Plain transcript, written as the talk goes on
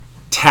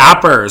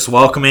Tappers,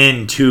 welcome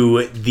in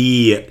to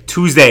the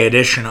Tuesday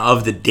edition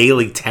of the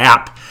Daily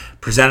Tap,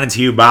 presented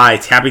to you by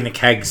Tapping the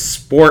Keg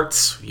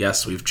Sports.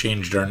 Yes, we've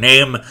changed our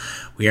name.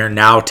 We are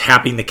now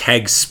Tapping the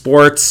Keg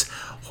Sports.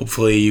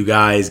 Hopefully you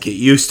guys get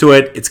used to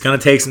it. It's going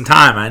to take some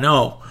time, I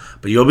know,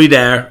 but you'll be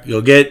there.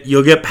 You'll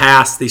get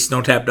past the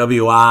Snow Tap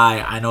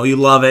WI. I know you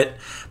love it,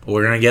 but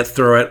we're going to get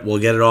through it. We'll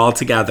get it all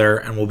together,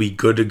 and we'll be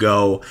good to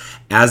go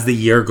as the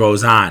year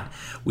goes on.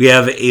 We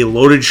have a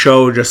loaded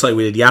show just like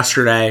we did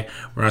yesterday.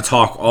 We're going to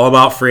talk all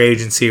about free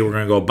agency. We're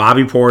going to go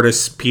Bobby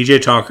Portis,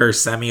 PJ Tucker,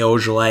 Semi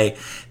Ojeleye.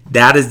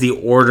 That is the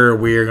order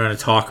we're going to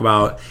talk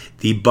about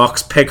the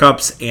Bucks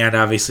pickups and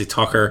obviously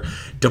Tucker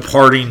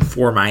departing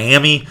for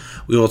Miami.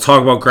 We will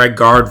talk about Greg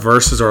Gard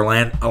versus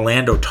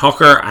Orlando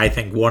Tucker. I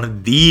think one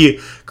of the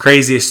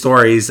craziest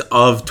stories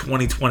of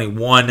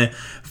 2021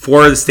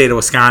 for the state of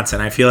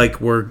Wisconsin. I feel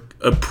like we're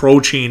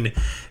approaching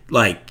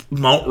like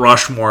Mount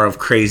Rushmore of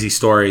crazy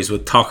stories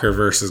with Tucker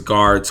versus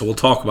Gard. So we'll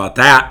talk about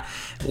that.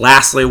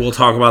 Lastly, we'll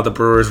talk about the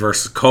Brewers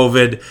versus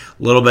COVID.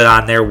 A little bit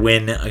on their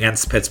win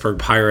against the Pittsburgh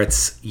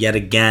Pirates yet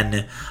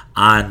again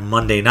on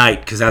Monday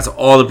night, because that's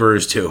all the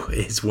Brewers do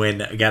is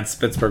win against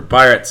the Pittsburgh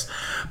Pirates.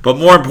 But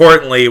more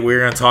importantly, we're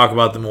going to talk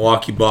about the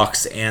Milwaukee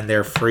Bucks and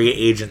their free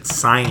agent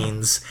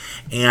signings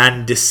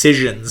and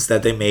decisions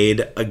that they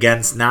made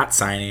against not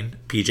signing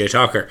PJ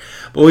Tucker.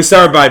 But we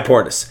start by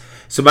Portis.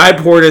 So Bobby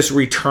Portis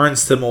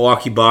returns to the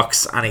Milwaukee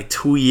Bucks on a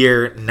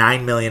 2-year,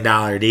 $9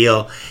 million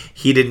deal.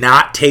 He did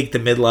not take the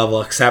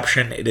mid-level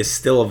exception. It is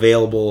still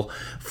available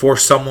for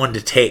someone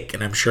to take,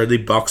 and I'm sure the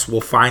Bucks will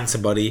find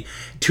somebody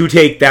to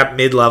take that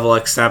mid-level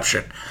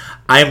exception.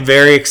 I am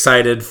very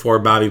excited for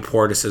Bobby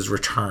Portis'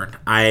 return.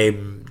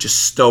 I'm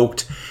just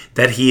stoked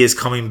that he is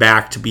coming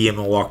back to be a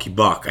Milwaukee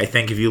Buck. I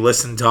think if you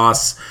listened to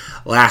us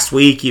last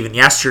week, even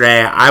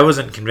yesterday, I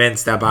wasn't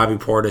convinced that Bobby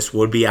Portis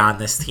would be on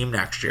this team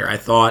next year. I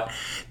thought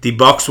the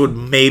Bucks would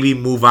maybe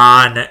move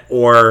on,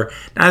 or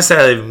not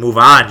necessarily move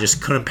on,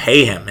 just couldn't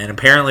pay him. And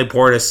apparently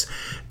Portis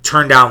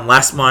turned down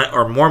less money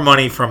or more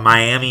money from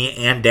Miami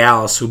and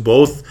Dallas, who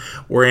both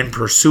were in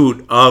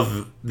pursuit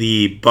of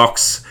the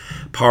Bucks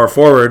power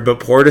forward. But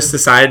Portis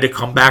decided to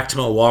come back to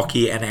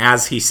Milwaukee and,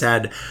 as he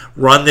said,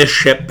 run this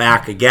ship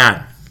back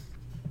again.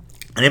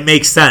 And it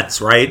makes sense,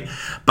 right?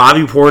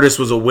 Bobby Portis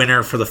was a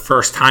winner for the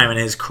first time in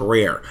his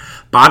career.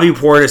 Bobby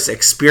Portis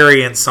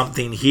experienced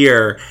something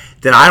here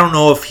that I don't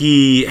know if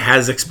he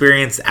has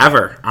experienced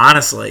ever,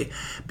 honestly.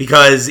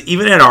 Because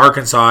even at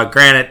Arkansas,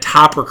 granted,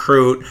 top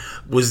recruit,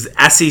 was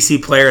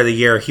SEC Player of the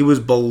Year. He was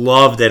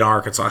beloved at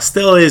Arkansas.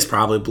 Still is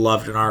probably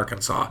beloved in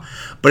Arkansas.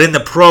 But in the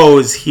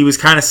pros, he was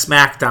kind of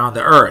smacked down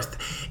to earth.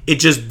 It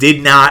just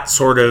did not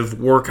sort of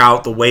work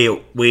out the way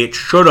it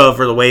should have,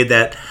 or the way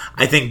that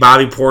I think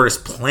Bobby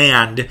Portis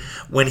planned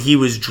when he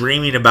was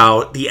dreaming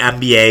about the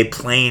NBA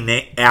playing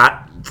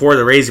for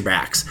the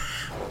Razorbacks.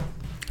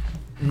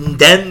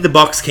 Then the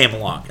Bucks came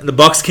along. And the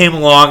Bucks came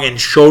along and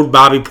showed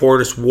Bobby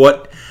Portis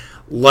what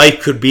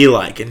life could be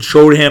like, and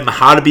showed him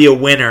how to be a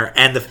winner,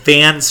 and the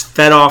fans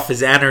fed off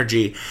his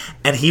energy,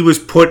 and he was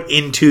put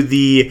into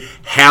the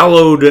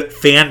hallowed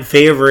fan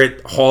favorite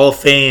Hall of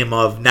Fame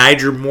of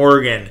Nyjer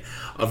Morgan,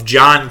 of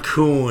John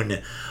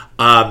Kuhn,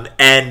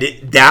 and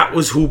that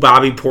was who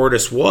Bobby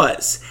Portis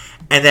was,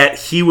 and that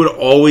he would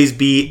always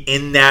be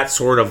in that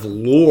sort of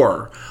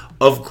lore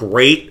of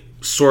great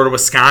sort of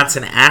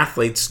Wisconsin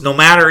athletes, no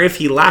matter if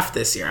he left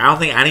this year. I don't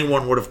think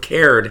anyone would have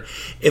cared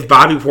if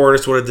Bobby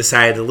Portis would have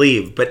decided to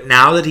leave. But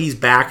now that he's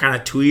back on a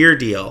 2-year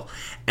deal,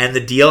 and the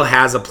deal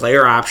has a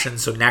player option,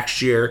 so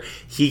next year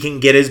he can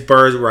get his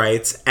bird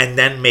rights and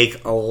then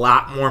make a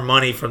lot more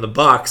money from the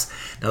Bucks.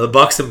 Now the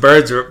Bucks and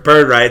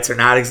bird rights are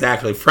not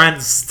exactly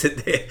friends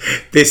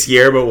this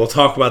year, but we'll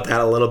talk about that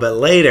a little bit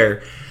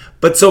later.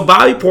 But so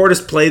Bobby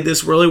Portis played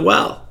this really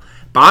well.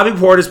 Bobby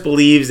Portis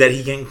believes that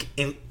he can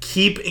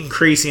keep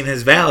increasing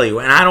his value,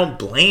 and I don't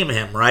blame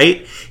him,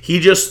 right?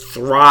 He just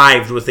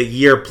thrived with a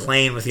year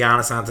playing with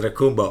Giannis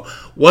Antetokounmpo.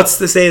 What's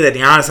to say that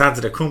Giannis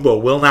Antetokounmpo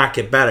will not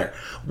get better?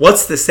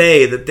 What's to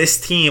say that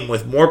this team,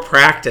 with more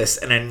practice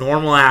and a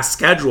normal-ass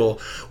schedule,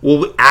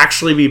 will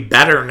actually be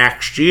better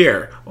next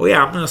year? Oh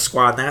yeah, I'm going to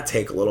squad that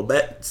take a little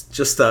bit. It's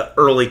just an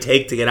early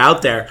take to get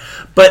out there.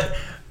 But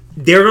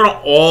they're going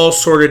to all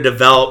sort of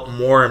develop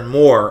more and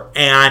more.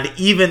 And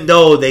even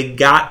though they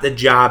got the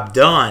job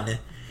done,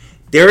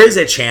 there is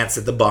a chance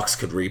that the Bucks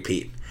could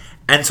repeat.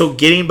 And so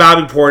getting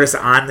Bobby Portis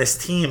on this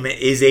team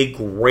is a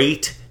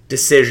great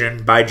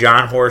decision by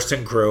John Horst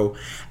and crew,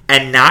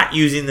 and not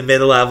using the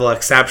mid-level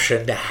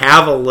exception to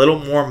have a little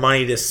more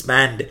money to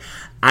spend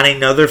on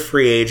another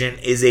free agent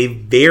is a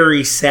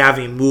very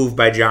savvy move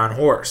by John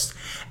Horst.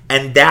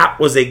 And that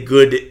was a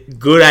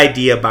good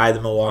idea by the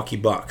Milwaukee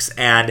Bucks.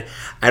 And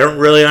I don't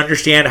really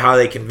understand how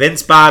they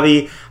convinced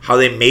Bobby, how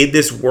they made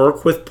this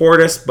work with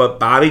Portis,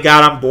 but Bobby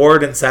got on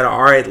board and said,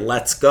 all right,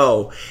 let's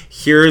go.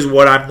 Here's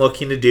what I'm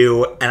looking to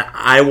do, and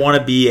I want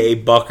to be a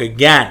Buck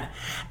again.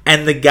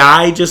 And the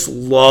guy just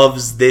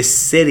loves this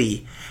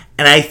city.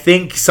 And I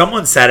think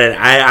someone said it.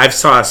 I've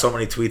saw so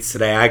many tweets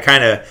today. I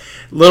kind of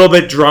a little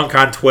bit drunk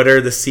on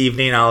Twitter this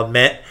evening, I'll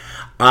admit.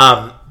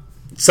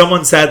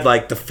 someone said,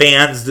 like, the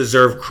fans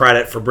deserve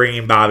credit for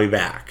bringing Bobby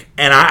back.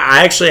 And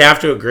I actually have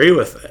to agree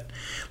with it.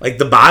 Like,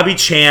 the Bobby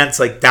chants,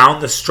 like,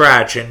 down the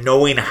stretch and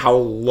knowing how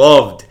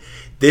loved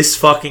this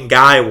fucking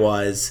guy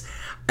was,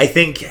 I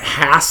think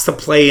has to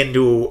play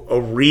into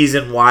a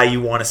reason why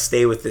you want to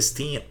stay with this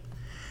team.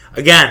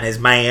 Again, is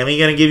Miami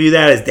going to give you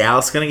that? Is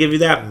Dallas going to give you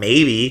that?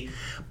 Maybe.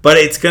 But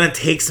it's going to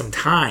take some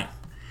time.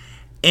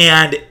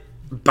 And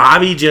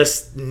Bobby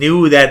just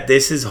knew that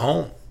this is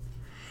home.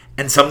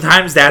 And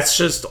sometimes that's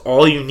just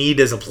all you need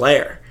as a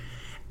player.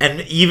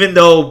 And even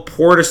though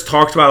Portis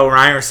talked about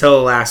Ryan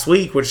Russillo last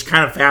week, which is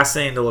kind of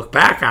fascinating to look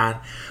back on,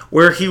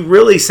 where he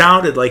really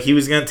sounded like he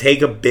was going to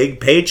take a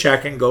big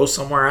paycheck and go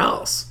somewhere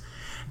else.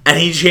 And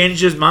he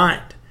changed his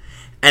mind.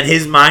 And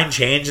his mind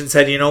changed and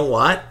said, you know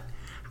what?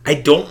 I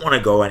don't want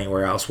to go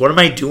anywhere else. What am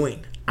I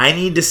doing? I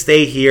need to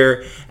stay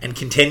here and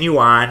continue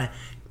on.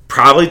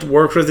 Probably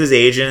worked with his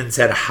agent and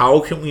said, how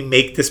can we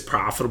make this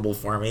profitable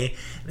for me?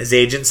 And his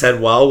agent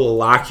said, well, we'll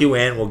lock you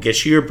in. We'll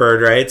get you your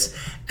bird rights.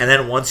 And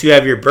then once you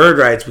have your bird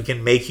rights, we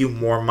can make you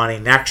more money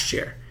next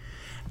year.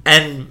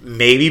 And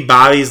maybe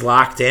Bobby's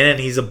locked in and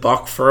he's a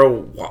Buck for a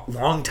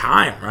long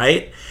time,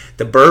 right?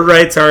 The bird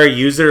rights are a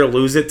use it or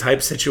lose it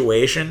type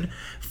situation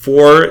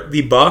for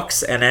the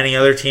Bucks and any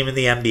other team in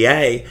the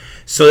NBA.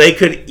 So they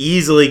could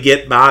easily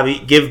give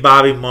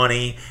Bobby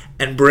money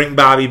and bring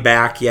Bobby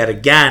back yet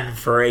again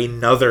for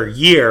another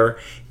year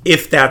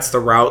if that's the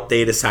route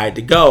they decide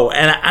to go.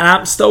 And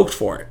I'm stoked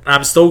for it.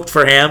 I'm stoked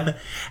for him.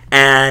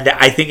 And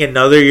I think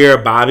another year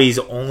of Bobby's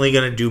only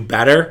going to do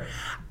better.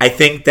 I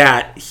think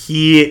that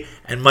he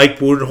and Mike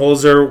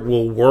Budenholzer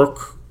will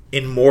work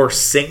in more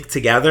sync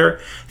together.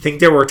 I think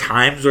there were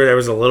times where there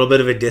was a little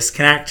bit of a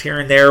disconnect here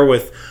and there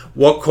with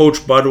what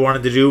Coach Bud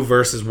wanted to do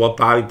versus what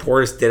Bobby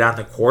Portis did on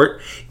the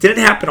court. It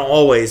didn't happen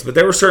always, but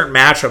there were certain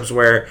matchups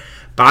where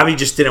Bobby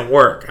just didn't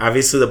work.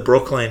 Obviously, the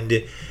Brooklyn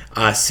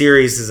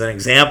series is an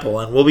example,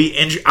 and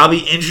I'll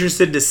be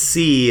interested to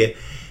see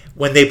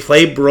when they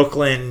play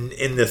Brooklyn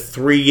in the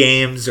 3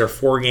 games or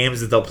 4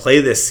 games that they'll play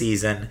this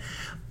season,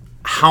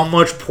 how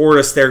much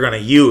Portis they're going to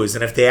use,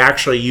 and if they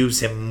actually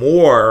use him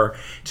more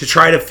to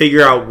try to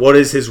figure out what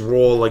is his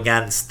role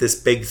against this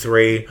big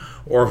 3,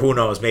 or who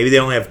knows, maybe they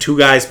only have 2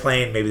 guys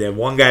playing, maybe they have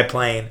 1 guy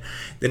playing.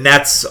 The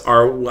Nets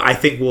I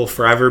think will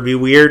forever be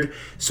weird,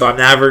 so I'm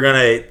never going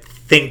to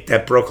think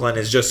that Brooklyn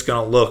is just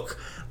going to look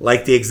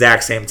like the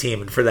exact same team.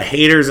 And for the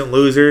haters and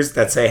losers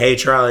that say, hey,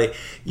 Charlie,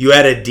 you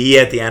had a D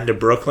at the end of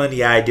Brooklyn,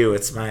 yeah, I do.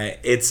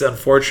 It's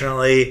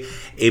unfortunately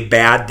a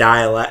bad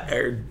dialect.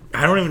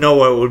 I don't even know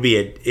what it would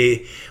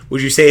be.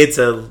 Would you say it's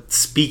a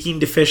speaking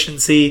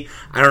deficiency?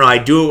 I don't know. I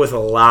do it with a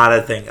lot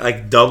of things.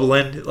 Like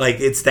Dublin,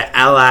 like it's the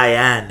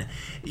L-I-N.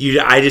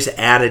 I just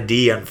add a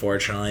D,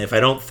 unfortunately, if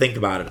I don't think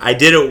about it. I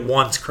did it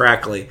once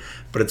correctly,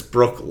 but it's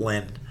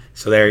Brooklyn.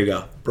 So there you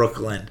go,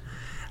 Brooklyn.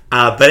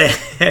 But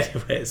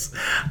anyways,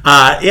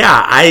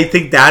 yeah, I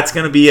think that's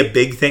going to be a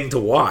big thing to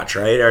watch,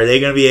 right? Are they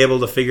going to be able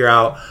to figure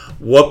out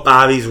what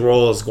Bobby's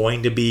role is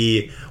going to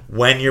be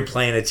when you're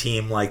playing a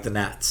team like the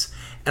Nets?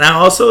 And I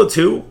also,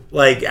 too,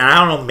 like, I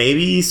don't know,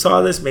 maybe he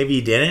saw this, maybe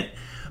he didn't,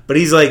 but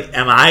he's like,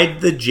 am I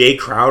the Jay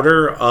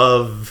Crowder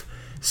of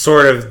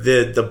sort of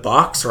the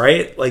Bucks,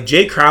 right? Like,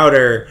 Jay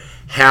Crowder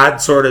had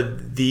sort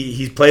of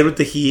he played with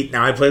the Heat,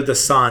 now he played with the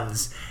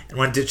Suns, and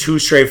went to 2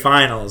 straight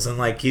finals, and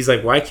like, he's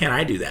like, why can't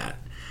I do that?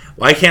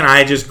 Why can't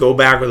I just go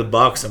back with the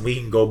Bucks and we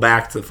can go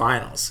back to the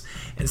finals?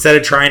 Instead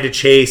of trying to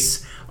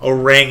chase a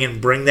ring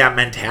and bring that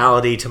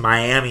mentality to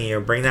Miami or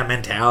bring that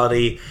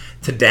mentality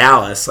to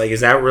Dallas. Like,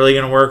 is that really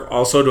going to work?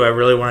 Also, do I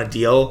really want to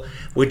deal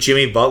with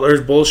Jimmy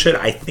Butler's bullshit?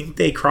 I think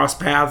they cross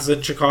paths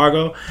in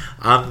Chicago.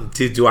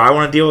 Do I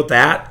want to deal with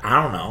that?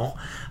 I don't know.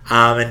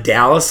 And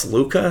Dallas,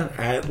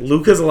 Luka.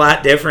 Luka's a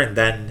lot different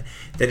than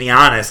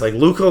Giannis. Like,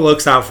 Luka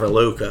looks out for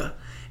Luka.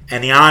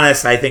 And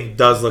Giannis, I think,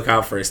 does look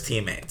out for his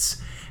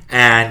teammates.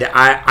 And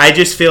I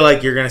just feel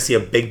like you're going to see a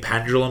big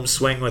pendulum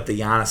swing with the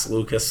Giannis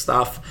Luka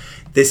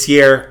stuff this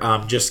year,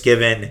 just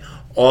given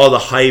all the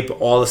hype,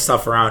 all the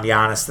stuff around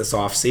Giannis this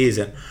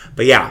offseason.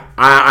 But yeah,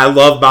 I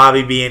love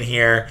Bobby being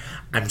here.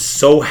 I'm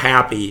so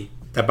happy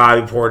that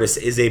Bobby Portis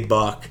is a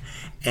Buck.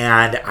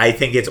 And I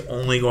think it's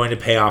only going to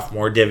pay off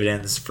more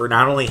dividends for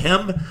not only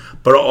him,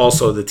 but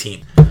also the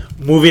team.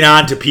 Moving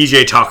on to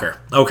PJ Tucker.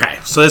 Okay,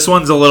 so this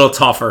one's a little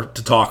tougher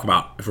to talk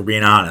about, if we're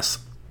being honest.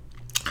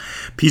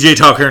 PJ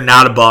Tucker,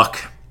 not a Buck.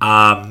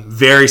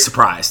 Very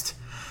surprised.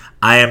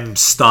 I am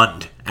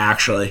stunned,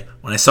 actually.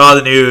 When I saw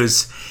the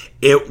news,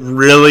 it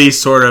really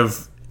sort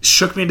of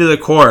shook me to the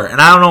core.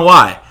 And I don't know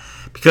why.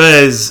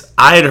 Because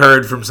I had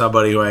heard from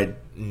somebody who I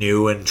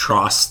knew and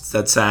trust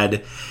that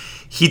said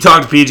he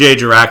talked to PJ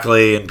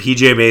directly, and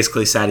PJ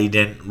basically said he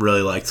didn't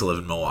really like to live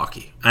in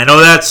Milwaukee. I know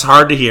that's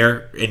hard to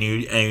hear, and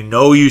you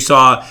know you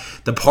saw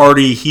the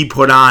party he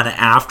put on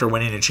after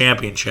winning a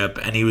championship,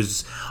 and he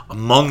was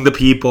among the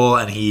people,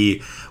 and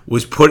he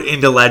was put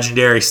into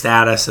legendary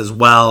status as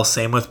well.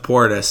 Same with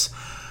Portis.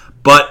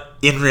 But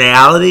in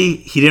reality,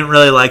 he didn't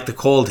really like the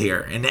cold here.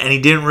 And he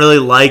didn't really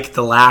like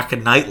the lack of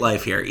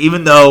nightlife here.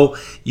 Even though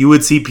you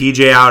would see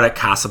PJ out at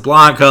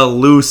Casablanca,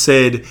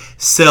 Lucid,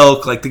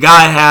 Silk. Like, the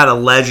guy had a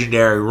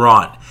legendary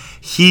run.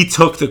 He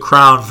took the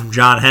crown from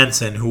John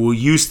Henson, who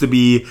used to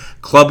be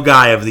Club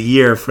Guy of the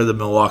Year for the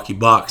Milwaukee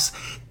Bucks.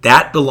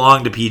 That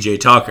belonged to PJ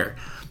Tucker.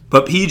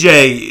 But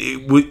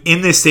PJ,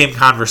 in this same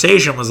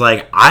conversation, was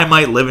like, I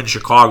might live in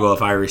Chicago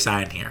if I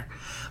resign here.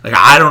 Like,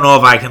 I don't know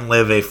if I can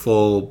live a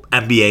full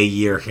NBA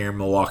year here in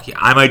Milwaukee.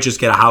 I might just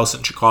get a house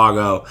in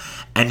Chicago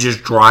and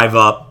just drive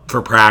up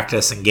for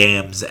practice and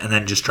games and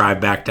then just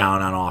drive back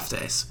down on off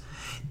days.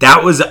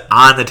 That was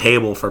on the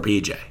table for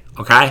PJ,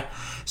 okay?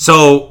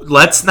 So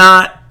let's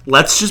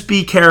just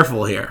be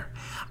careful here.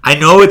 I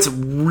know it's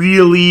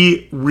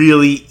really,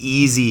 really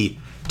easy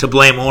to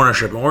blame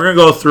ownership, and we're going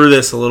to go through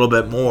this a little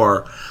bit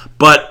more,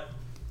 but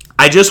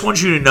I just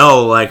want you to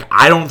know, like,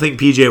 I don't think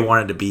PJ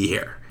wanted to be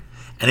here.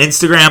 And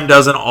Instagram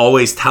doesn't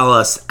always tell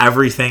us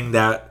everything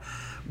that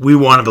we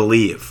want to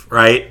believe,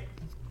 right?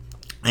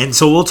 And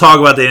so we'll talk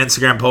about the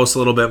Instagram post a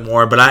little bit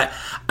more, but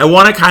I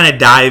want to kind of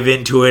dive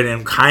into it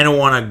and kind of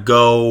want to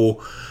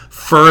go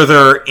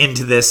further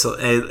into this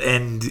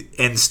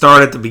and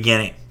start at the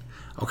beginning.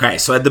 Okay,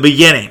 so at the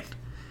beginning,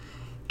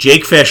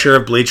 Jake Fisher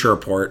of Bleacher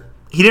Report,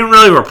 he didn't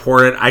really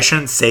report it. I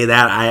shouldn't say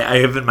that. I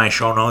have in my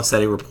show notes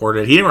that he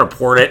reported. He didn't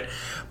report it.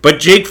 But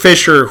Jake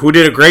Fisher, who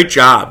did a great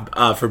job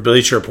for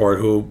Bleacher Report,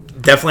 who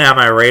definitely on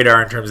my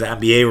radar in terms of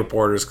NBA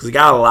reporters, because he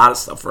got a lot of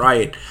stuff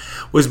right,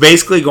 was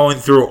basically going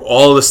through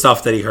all the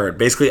stuff that he heard.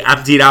 Basically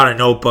emptied out a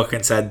notebook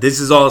and said, this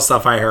is all the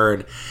stuff I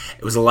heard.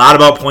 It was a lot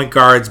about point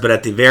guards, but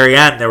at the very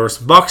end, there were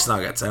some Bucks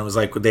nuggets. And it was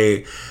like,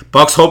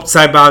 Bucks hope to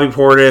sign Bobby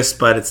Portis,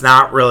 but it's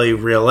not really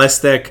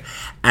realistic.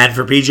 And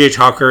for PJ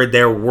Tucker,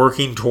 they're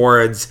working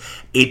towards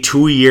a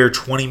 2-year,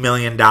 $20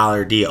 million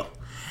deal.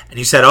 And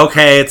you said,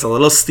 okay, it's a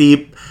little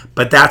steep,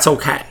 but that's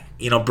okay.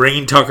 You know,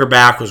 bringing Tucker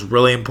back was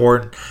really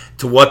important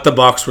to what the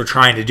Bucks were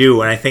trying to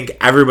do, and I think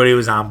everybody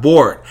was on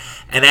board.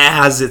 And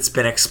as it's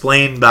been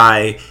explained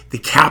by the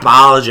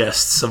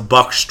capologists of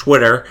Bucks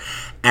Twitter,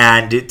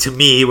 and to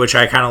me, which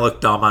I kind of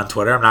looked dumb on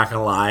Twitter, I'm not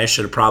going to lie, I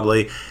should have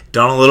probably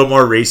done a little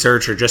more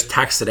research or just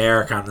texted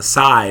Eric on the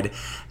side.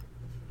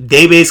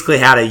 They basically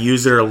had a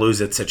use it or lose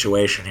it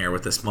situation here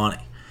with this money.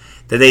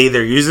 That they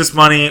either use this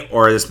money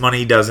or this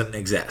money doesn't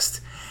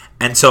exist.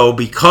 And so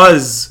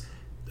because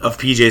of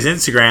PJ's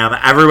Instagram,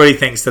 everybody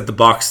thinks that the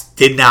Bucks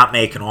did not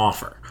make an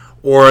offer,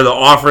 or the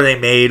offer they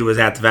made was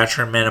at the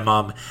veteran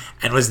minimum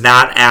and was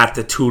not at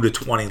the 2 to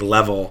 20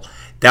 level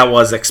that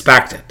was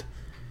expected.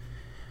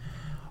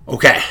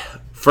 Okay,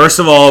 first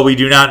of all, we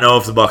do not know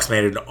if the Bucks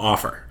made an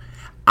offer.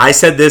 I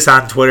said this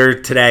on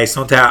Twitter today,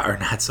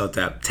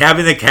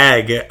 tabbing the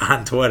keg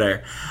on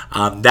Twitter.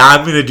 Now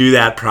I'm going to do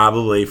that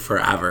probably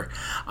forever,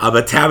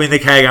 but tabbing the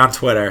keg on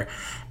Twitter.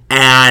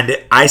 And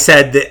I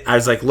said that, I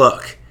was like,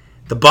 look,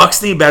 the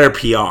Bucks need better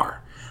PR.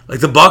 Like,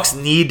 the Bucks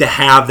need to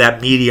have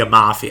that media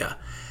mafia.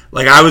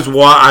 Like, I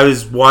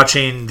was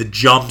watching the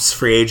Jumps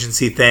free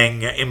agency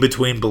thing in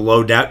between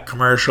Below Deck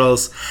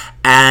commercials,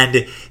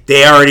 and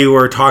they already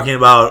were talking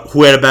about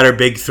who had a better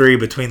big three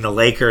between the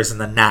Lakers and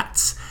the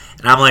Nets.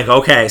 And I'm like,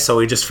 okay, so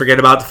we just forget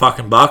about the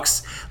fucking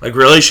Bucks? Like,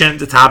 really shouldn't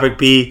the topic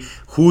be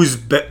who's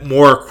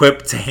more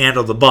equipped to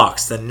handle the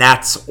Bucks, the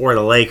Nets or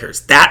the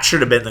Lakers? That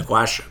should have been the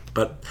question,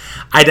 but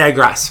I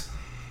digress.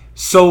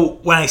 So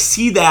when I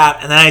see that,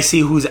 and then I see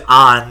who's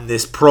on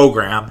this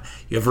program,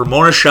 you have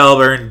Ramona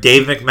Shelburne,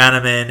 Dave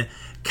McMenamin,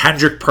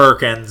 Kendrick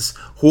Perkins,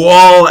 who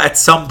all at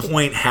some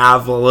point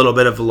have a little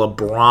bit of a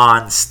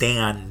LeBron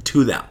stand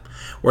to them,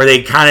 where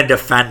they kind of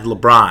defend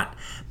LeBron.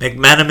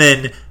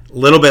 McMenamin, a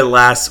little bit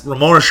less.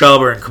 Ramona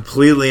Shelburne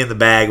completely in the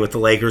bag with the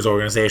Lakers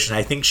organization.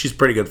 I think she's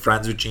pretty good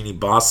friends with Jeannie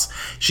Buss.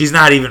 She's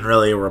not even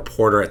really a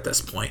reporter at this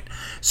point.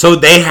 So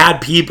they had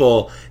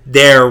people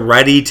there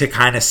ready to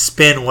kind of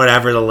spin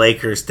whatever the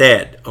Lakers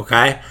did,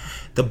 okay?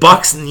 The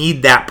Bucks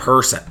need that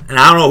person. And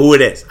I don't know who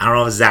it is. I don't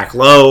know if it's Zach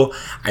Lowe.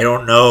 I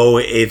don't know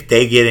if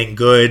they get in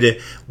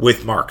good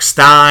with Mark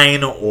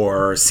Stein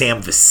or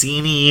Sam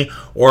Vecini,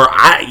 or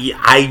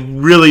I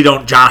really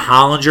don't. John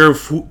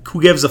Hollinger,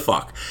 who gives a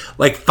fuck?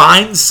 Like,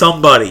 find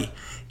somebody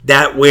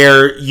that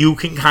where you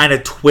can kind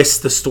of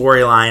twist the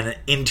storyline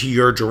into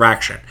your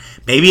direction.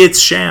 Maybe it's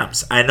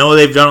Shams. I know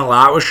they've done a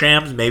lot with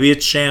Shams. Maybe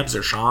it's Shams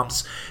or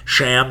Shams.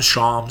 Shams.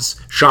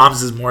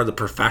 Shams is more the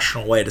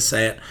professional way to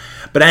say it.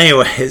 But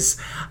anyways,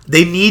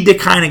 they need to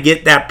kind of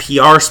get that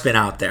PR spin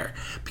out there.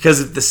 Because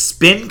if the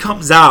spin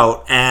comes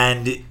out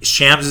and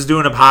Shams is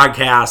doing a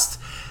podcast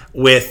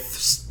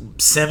with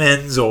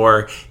Simmons,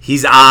 or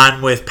he's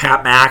on with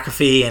Pat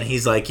McAfee and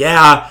he's like,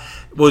 yeah,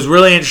 what was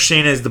really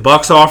interesting is the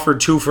Bucks offered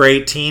 2 for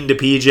 $18 to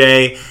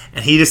PJ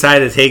and he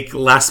decided to take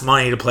less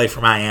money to play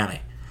for Miami.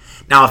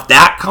 Now, if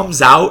that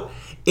comes out,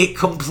 it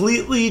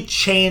completely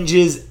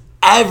changes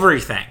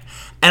everything.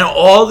 And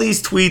all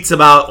these tweets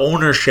about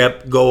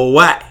ownership go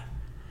away.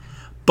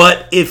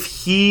 But if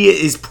he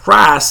is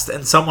pressed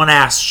and someone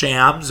asks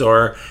Shams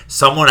or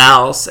someone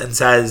else and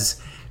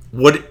says,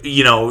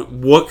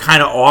 what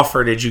kind of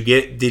offer did you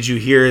get? Did you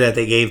hear that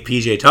they gave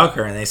PJ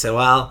Tucker? And they said,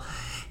 well,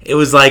 it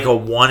was like a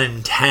 1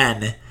 in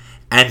 10,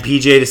 and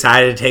PJ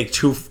decided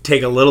to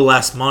take a little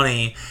less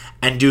money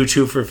and do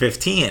 2 for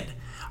 15.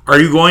 Are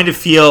you going to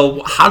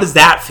feel? How does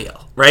that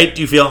feel? Right?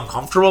 Do you feel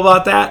uncomfortable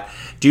about that?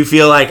 Do you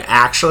feel like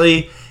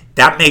actually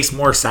that makes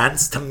more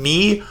sense to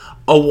me?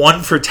 A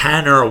 1 for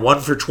 10 or a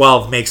 1 for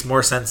 12 makes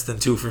more sense than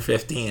 2 for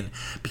 15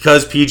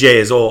 because PJ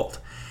is old.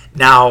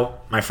 Now,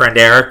 my friend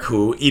Eric,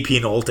 who EP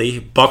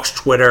Nolte, Bucks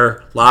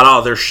Twitter, a lot of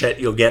other shit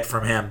you'll get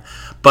from him,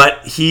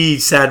 but he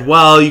said,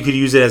 well, you could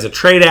use it as a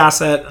trade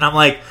asset, and I'm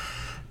like,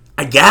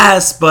 I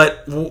guess,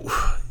 but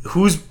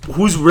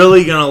who's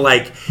really gonna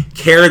like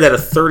care that a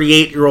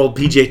 38-year-old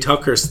PJ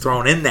Tucker is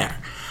thrown in there?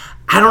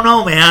 I don't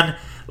know, man.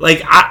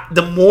 Like,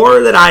 the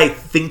more that I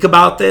think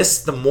about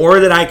this, the more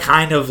that I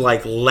kind of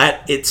like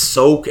let it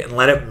soak and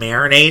let it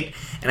marinate.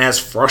 And as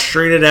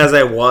frustrated as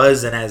I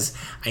was, and as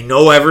I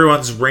know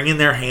everyone's wringing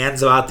their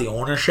hands about the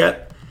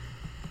ownership,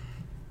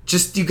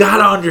 just you got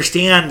to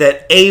understand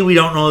that A, we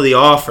don't know the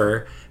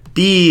offer.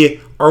 B,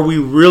 are we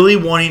really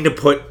wanting to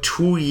put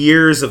 2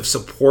 years of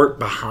support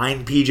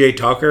behind PJ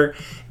Tucker,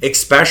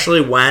 especially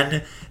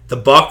when the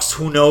Bucks,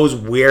 who knows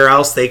where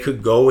else they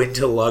could go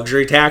into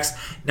luxury tax.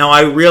 Now,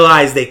 I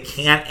realize they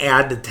can't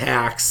add the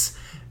tax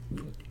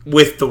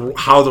with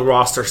how the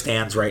roster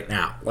stands right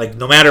now. Like,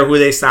 no matter who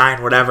they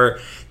sign,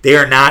 whatever, they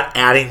are not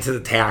adding to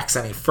the tax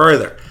any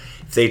further.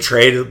 If they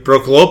trade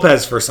Brook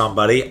Lopez for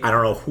somebody, I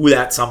don't know who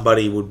that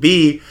somebody would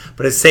be,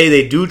 but let's say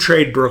they do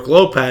trade Brook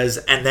Lopez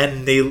and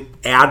then they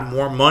add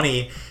more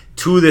money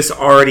to this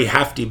already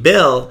hefty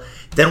bill,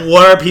 then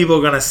what are people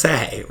going to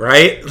say,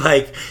 right?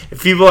 Like,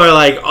 if people are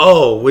like,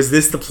 oh, was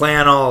this the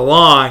plan all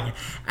along?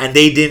 And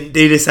they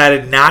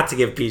decided not to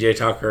give PJ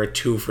Tucker a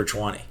 2 for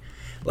 20.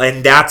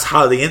 And that's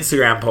how the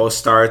Instagram post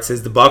starts,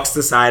 is the Bucks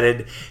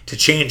decided to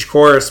change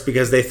course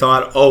because they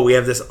thought, oh, we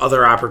have this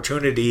other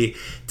opportunity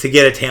to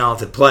get a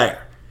talented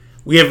player.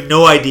 We have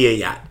no idea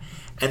yet.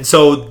 And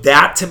so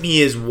that to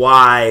me is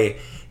why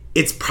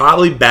it's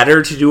probably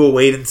better to do a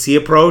wait and see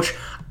approach.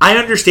 I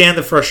understand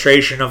the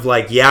frustration of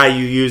like, yeah,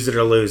 you use it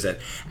or lose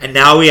it. And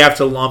now we have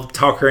to lump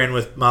Tucker in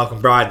with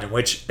Malcolm Brogdon,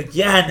 which,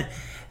 again,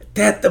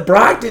 that the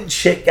Brogdon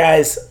shit,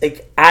 guys,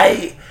 like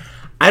I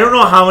don't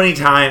know how many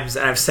times,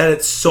 and I've said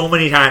it so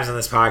many times on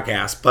this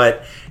podcast,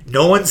 but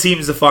no one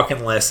seems to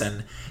fucking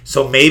listen.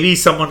 So maybe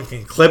someone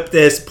can clip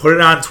this, put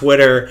it on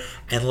Twitter,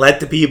 and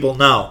let the people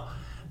know.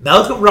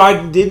 Malcolm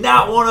Brogdon did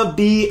not want to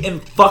be in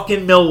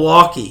fucking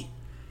Milwaukee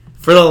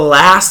for the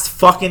last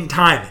fucking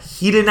time.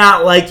 He did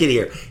not like it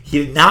here.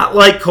 He did not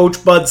like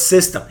Coach Bud's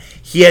system.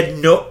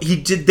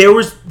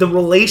 The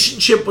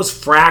relationship was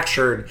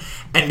fractured,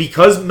 and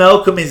because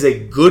Malcolm is a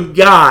good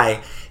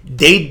guy,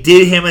 they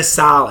did him a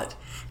solid.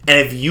 And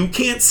if you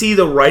can't see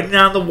the writing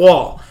on the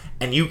wall,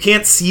 and you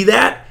can't see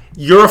that,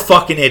 you're a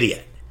fucking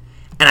idiot.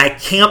 And I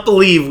can't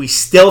believe we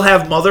still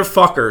have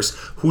motherfuckers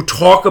who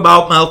talk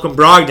about Malcolm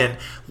Brogdon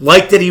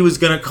like that he was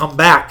going to come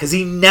back, because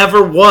he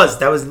never was.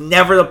 That was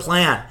never the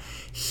plan.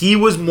 He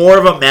was more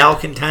of a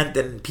malcontent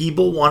than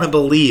people want to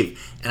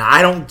believe. And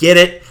I don't get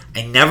it.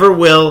 I never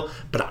will.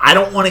 But I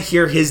don't want to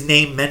hear his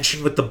name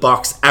mentioned with the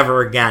Bucks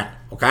ever again.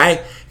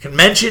 Okay? Can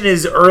mention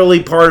his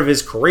early part of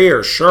his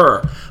career,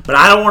 sure. But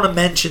I don't want to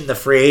mention the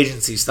free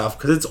agency stuff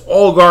because it's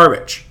all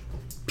garbage.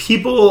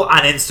 People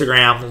on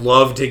Instagram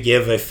love to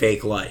give a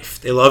fake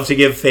life. They love to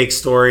give fake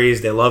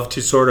stories. They love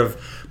to sort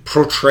of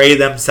portray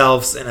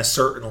themselves in a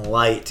certain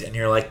light. And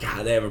you're like,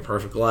 God, they have a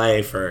perfect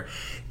life, or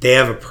they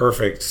have a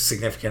perfect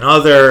significant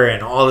other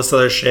and all this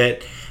other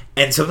shit.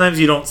 And sometimes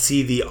you don't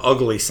see the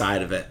ugly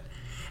side of it.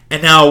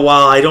 And now,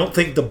 while I don't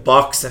think the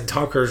Bucks and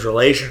Tucker's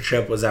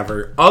relationship was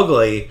ever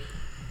ugly,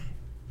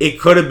 it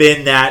could have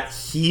been that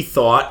he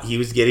thought he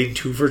was getting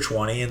 2 for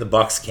 20 and the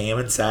Bucks came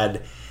and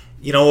said,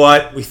 you know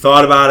what, we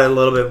thought about it a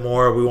little bit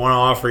more. We want to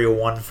offer you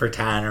 1 for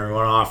 10, or we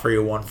want to offer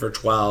you 1 for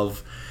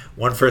 12,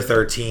 1 for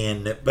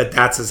 13, but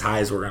that's as high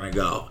as we're going to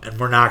go. And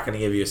we're not going to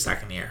give you a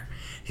second year.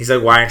 He's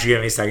like, why aren't you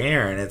giving me a second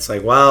year? And it's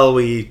like, well,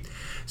 we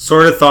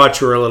sort of thought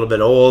you were a little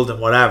bit old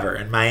and whatever.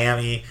 And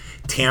Miami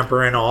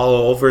tampering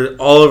all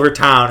over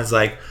town is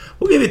like,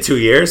 we'll give you 2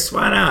 years.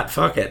 Why not?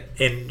 Fuck it.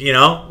 And,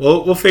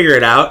 we'll figure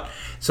it out.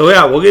 So,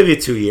 yeah, we'll give you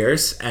 2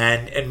 years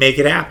and make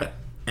it happen.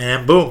 And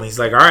then, boom, he's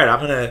like, all right, I'm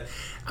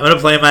gonna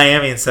play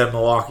Miami instead of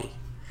Milwaukee.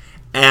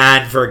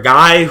 And for a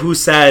guy who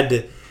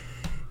said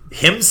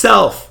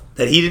himself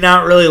that he did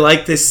not really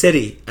like this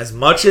city, as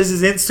much as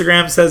his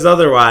Instagram says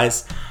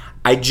otherwise,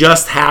 I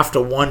just have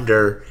to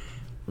wonder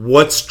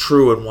what's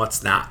true and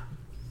what's not.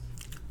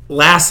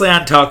 Lastly,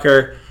 on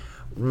Tucker,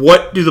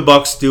 what do the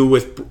Bucks do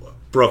with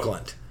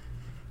Brooklyn?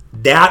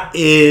 That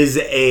is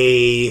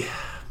a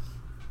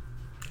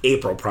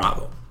April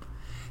problem.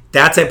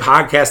 That's a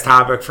podcast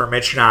topic for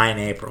Mitch and I in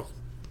April.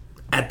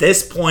 At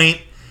this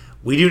point,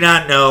 we do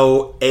not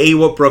know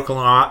what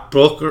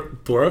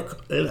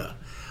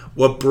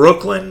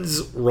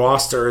Brooklyn's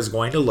roster is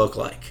going to look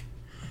like.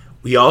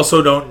 We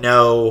also don't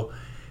know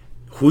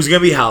who's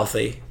going to be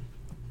healthy.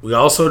 We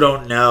also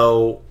don't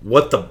know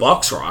what the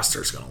Bucks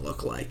roster is going to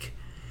look like.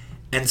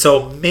 And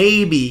so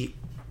maybe,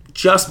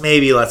 just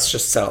maybe, let's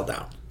just settle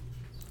down.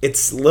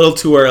 It's a little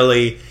too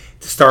early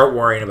to start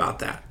worrying about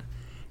that.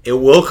 It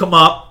will come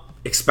up,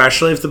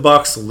 especially if the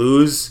Bucks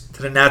lose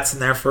to the Nets in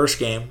their first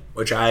game,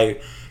 which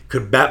I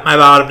could bet my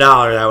bottom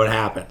dollar that would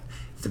happen.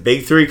 If the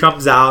big three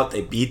comes out,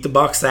 they beat the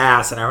Bucks'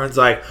 ass, and everyone's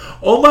like,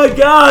 oh my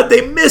God,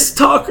 they missed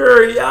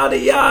Tucker, yada,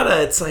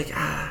 yada. It's like,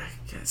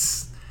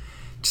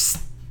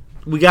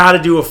 we got to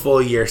do a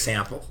full year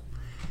sample.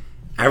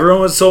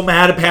 Everyone was so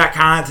mad at Pat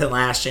Connaughton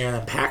last year, and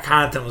then Pat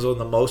Connaughton was one of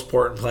the most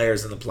important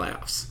players in the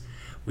playoffs.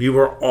 We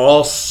were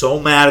all so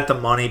mad at the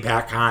money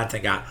Pat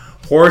Connaughton got.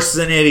 Horst is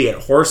an idiot.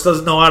 Horst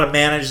doesn't know how to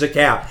manage the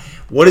cap.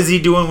 What is he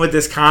doing with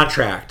this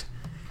contract?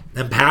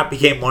 Then Pat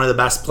became one of the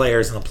best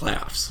players in the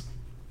playoffs.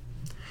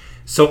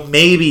 So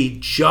maybe,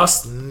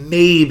 just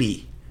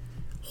maybe,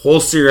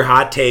 holster your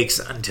hot takes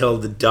until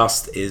the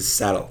dust is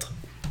settled.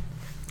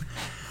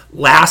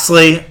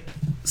 Lastly,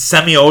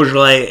 Semi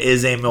Ojeleye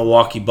is a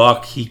Milwaukee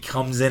Buck. He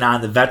comes in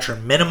on the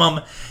veteran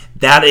minimum.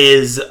 That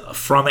is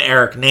from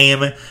Eric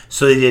Nehm.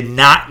 So they did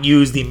not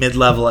use the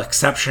mid-level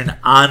exception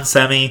on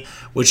Semi,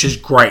 which is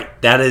great.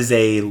 That is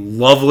a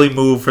lovely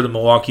move for the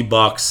Milwaukee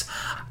Bucks.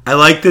 I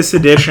like this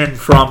addition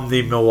from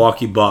the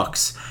Milwaukee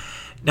Bucks.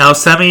 Now,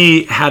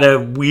 Semi had a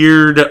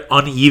weird,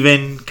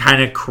 uneven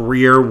kind of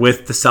career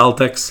with the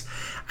Celtics.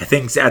 I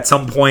think at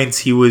some points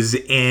he was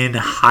in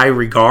high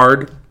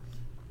regard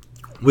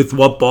with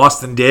what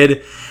Boston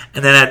did,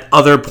 and then at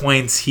other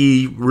points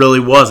he really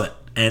wasn't,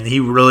 and he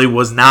really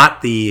was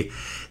not the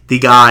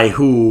guy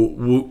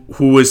who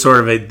was sort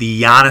of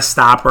the Giannis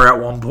stopper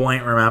at one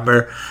point,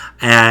 remember?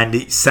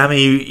 And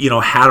Semi,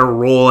 had a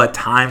role at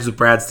times with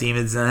Brad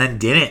Stevens, and then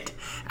didn't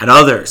at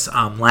others.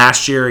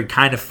 Last year he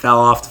kind of fell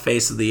off the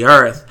face of the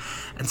earth,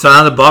 and so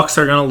now the Bucks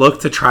are going to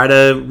look to try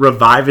to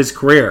revive his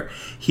career.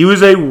 He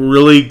was a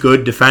really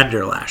good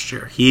defender last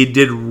year. He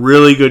did a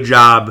really good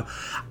job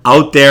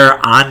out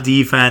there on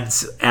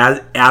defense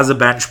as a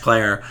bench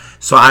player.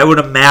 So I would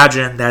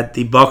imagine that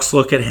the Bucks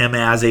look at him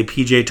as a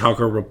PJ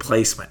Tucker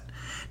replacement.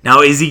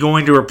 Now, is he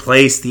going to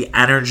replace the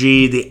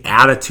energy, the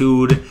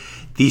attitude,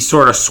 the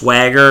sort of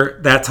swagger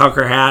that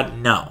Tucker had?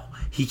 No,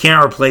 he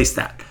can't replace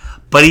that.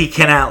 But he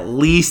can at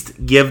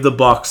least give the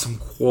Bucks some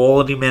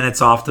quality minutes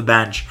off the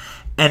bench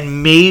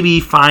and maybe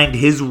find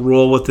his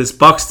role with this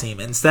Bucks team.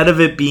 Instead of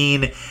it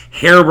being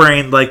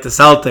harebrained like the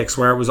Celtics,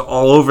 where it was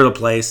all over the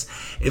place,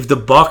 if the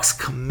Bucks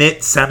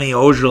commit Semi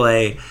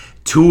Ojeleye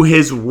to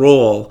his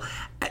role,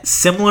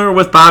 similar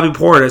with Bobby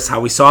Portis,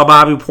 how we saw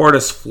Bobby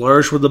Portis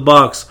flourish with the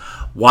Bucks,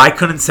 why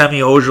couldn't Semi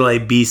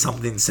Ojeleye be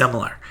something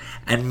similar?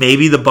 And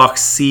maybe the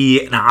Bucks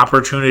see an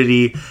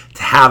opportunity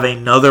to have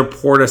another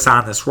Portis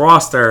on this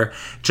roster,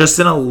 just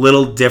in a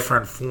little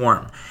different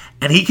form.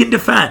 And he can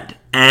defend.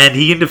 And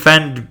he can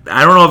defend,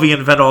 I don't know if he can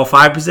defend all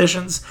 5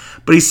 positions,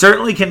 but he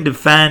certainly can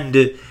defend,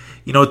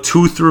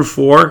 2 through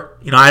 4.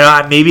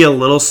 Maybe a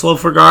little slow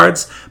for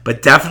guards,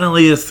 but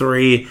definitely a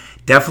 3.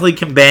 Definitely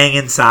can bang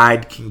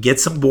inside, can get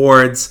some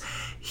boards.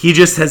 He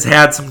just has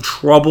had some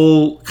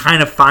trouble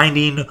kind of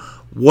finding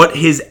what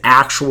his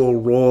actual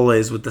role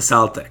is with the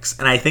Celtics.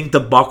 And I think the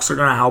Bucks are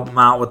going to help him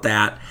out with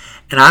that.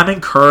 And I'm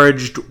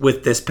encouraged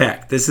with this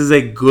pick. This is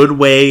a good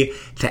way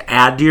to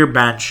add to your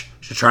bench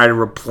to try to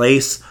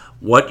replace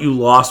what you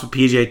lost with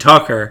PJ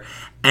Tucker,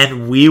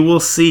 and we will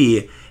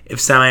see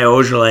if Semi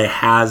Ojeleye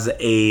has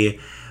a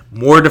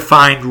more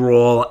defined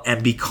role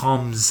and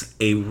becomes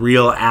a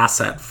real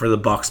asset for the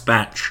Bucks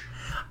bench.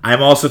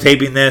 I'm also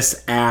taping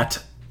this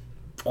at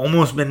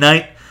almost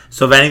midnight,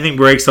 so if anything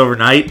breaks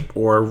overnight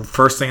or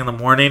first thing in the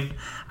morning,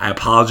 I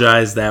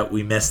apologize that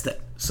we missed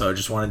it. So I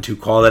just wanted to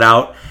call it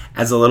out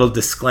as a little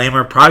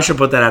disclaimer. Probably should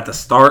put that at the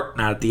start,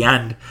 not at the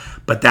end,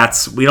 but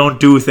we don't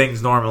do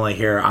things normally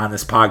here on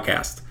this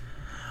podcast.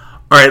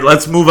 All right,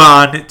 let's move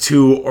on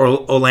to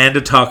Orlando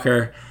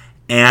Tucker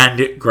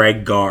and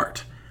Greg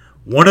Gard.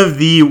 One of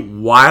the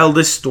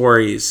wildest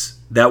stories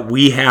that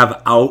we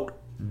have out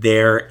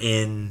there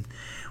in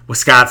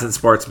Wisconsin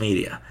sports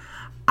media.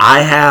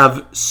 I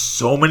have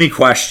so many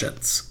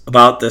questions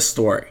about this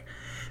story.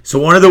 So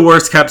one of the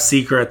worst kept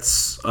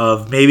secrets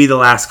of maybe the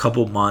last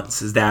couple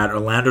months is that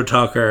Orlando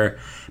Tucker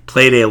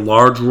played a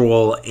large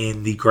role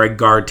in the Greg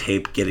Gard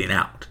tape getting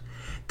out.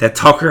 That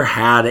Tucker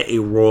had a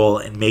role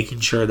in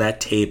making sure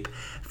that tape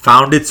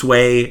found its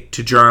way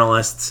to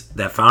journalists,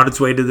 that found its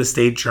way to the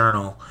State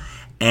Journal,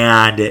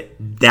 and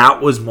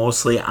that was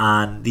mostly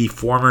on the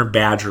former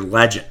Badger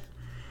legend.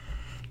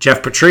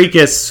 Jeff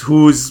Petrikis,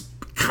 who's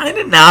kind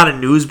of not a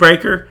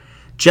newsbreaker.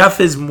 Jeff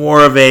is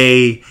more of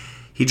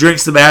he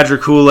drinks the Badger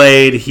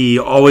Kool-Aid. He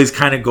always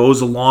kind of goes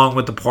along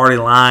with the party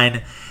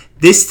line.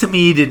 This, to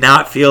me, did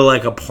not feel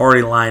like a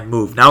party line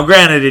move. Now,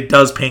 granted, it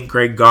does paint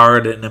Greg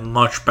Gard in a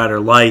much better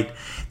light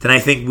than I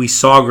think we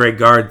saw Greg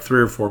Gard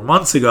 3 or 4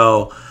 months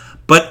ago,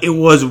 but it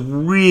was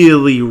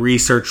really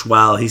researched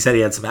well. He said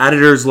he had some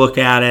editors look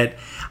at it.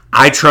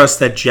 I trust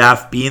that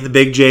Jeff, being the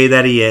big J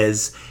that he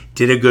is,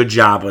 did a good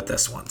job with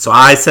this one. So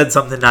I said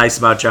something nice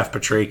about Jeff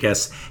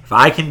Petrikis. If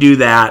I can do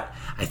that,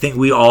 I think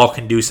we all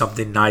can do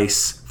something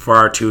nice for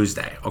our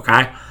Tuesday,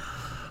 okay?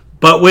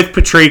 But with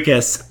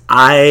Petrikis,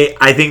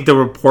 I think the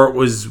report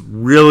was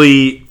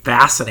really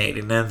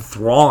fascinating and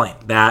enthralling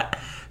that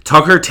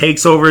Tucker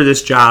takes over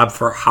this job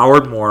for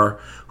Howard Moore,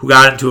 who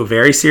got into a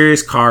very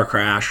serious car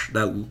crash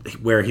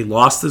where he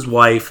lost his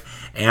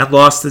wife and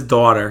lost his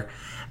daughter,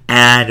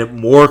 and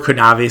Moore could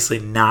obviously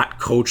not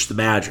coach the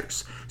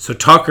Badgers. So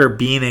Tucker,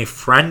 being a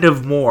friend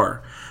of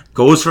Moore,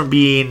 goes from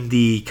being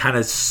the kind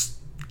of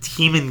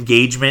team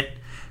engagement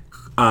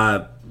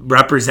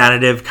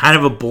representative, kind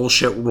of a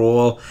bullshit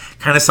role,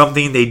 kind of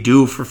something they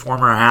do for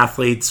former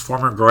athletes,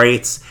 former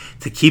greats,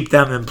 to keep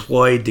them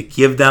employed, to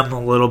give them a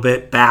little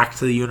bit back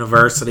to the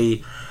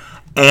university.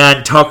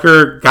 And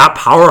Tucker got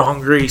power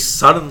hungry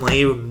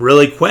suddenly,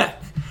 really quick.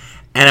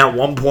 And at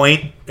one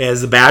point,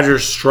 as the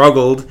Badgers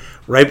struggled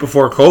right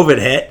before COVID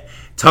hit,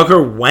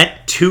 Tucker went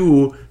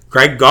to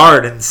Greg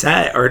Gard and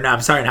said, or no,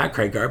 I'm sorry, not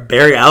Greg Gard,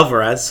 Barry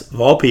Alvarez,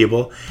 of all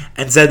people,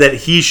 and said that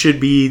he should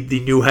be the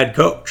new head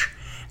coach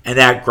and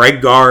that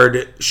Greg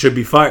Gard should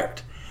be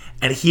fired.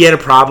 And he had a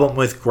problem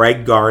with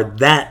Greg Gard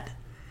then.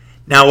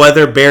 Now,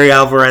 whether Barry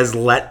Alvarez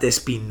let this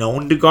be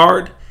known to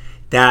Gard,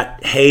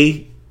 that,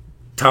 hey,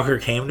 Tucker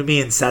came to me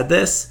and said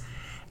this,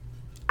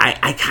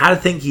 I kind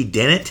of think he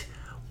didn't.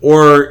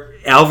 Or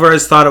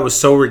Alvarez thought it was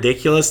so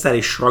ridiculous that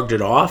he shrugged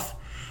it off.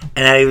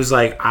 And that he was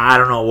like, I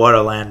don't know what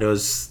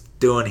Orlando's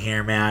doing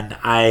here, man.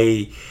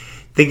 I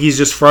think he's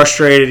just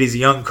frustrated. He's a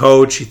young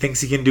coach. He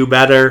thinks he can do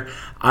better.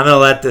 I'm going to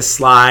let this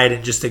slide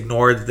and just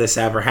ignore that this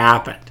ever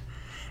happened.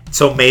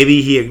 So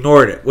maybe he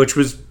ignored it, which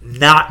was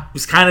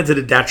kind of to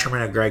the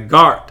detriment of Greg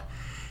Gard.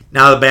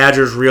 Now the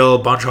Badgers reel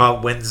a bunch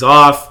of wins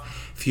off.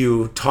 If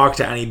you talk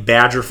to any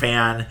Badger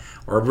fan,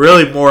 or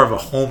really more of a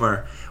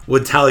homer,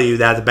 would tell you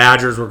that the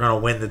Badgers were going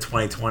to win the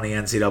 2020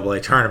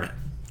 NCAA tournament.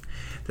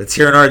 That's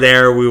here nor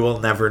there. We will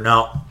never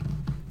know.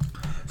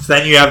 So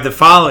then you have the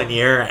following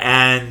year,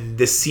 and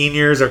the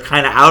seniors are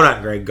kind of out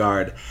on Greg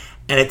Gard.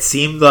 And it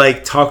seemed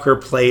like Tucker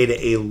played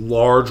a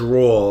large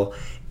role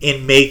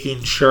in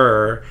making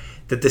sure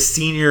that the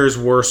seniors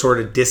were sort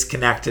of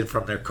disconnected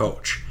from their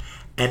coach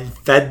and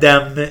fed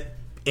them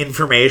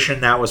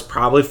information that was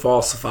probably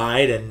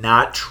falsified and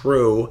not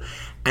true,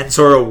 and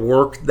sort of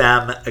worked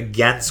them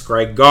against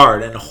Greg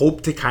Gard and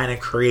hoped to kind of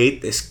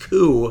create this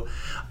coup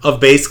of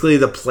basically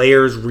the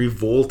players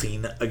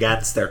revolting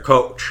against their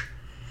coach.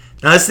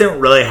 Now, this didn't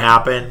really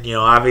happen.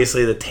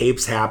 Obviously the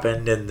tapes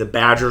happened and the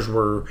Badgers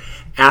were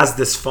as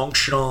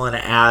dysfunctional and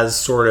as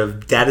sort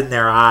of dead in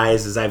their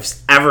eyes as I've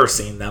ever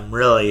seen them,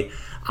 really,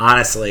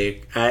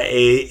 honestly.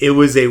 It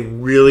was a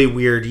really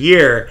weird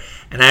year,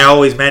 and I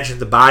always mentioned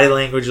the body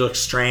language looked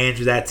strange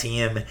with that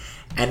team,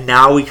 and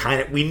now we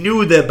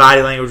knew the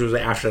body language was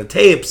after the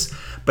tapes,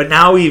 but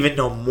now we even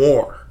know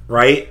more,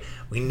 right?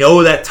 We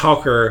know that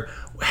Tucker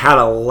had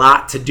a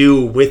lot to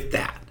do with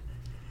that.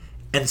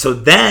 And so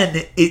then,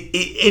 and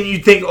you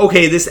think,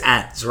 okay, this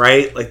ends,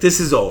 right? Like, this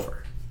is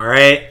over, all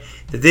right?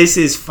 That this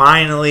is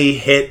finally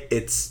hit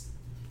its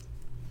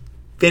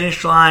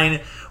finish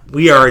line.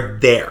 We are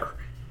there.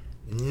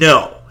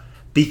 No,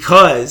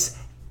 because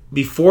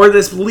before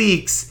this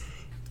leaks,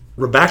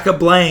 Rebecca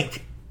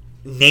Blank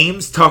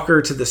names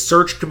Tucker to the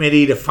search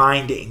committee to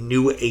find a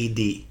new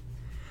AD.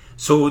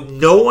 So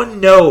no one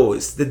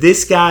knows that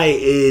this guy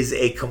is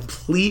a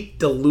complete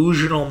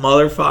delusional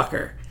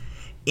motherfucker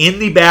in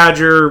the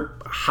Badger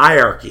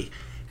hierarchy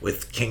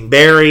with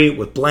Kingsbury,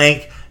 with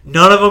Blank.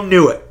 None of them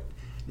knew it.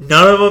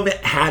 None of them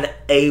had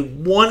a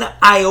one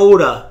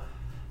iota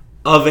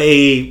of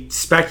a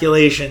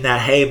speculation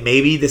that, hey,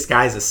 maybe this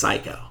guy's a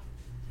psycho.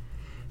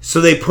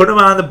 So they put him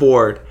on the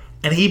board,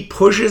 and he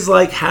pushes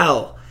like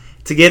hell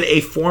to get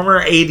a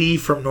former AD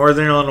from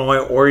Northern Illinois,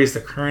 or he's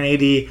the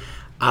current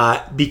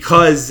AD,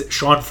 because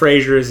Sean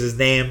Frazier is his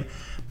name,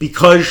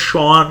 because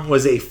Sean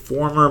was a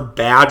former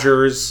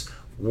Badgers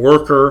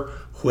worker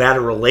who had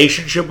a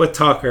relationship with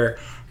Tucker,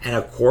 and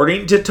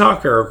according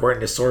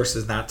to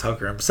sources, not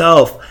Tucker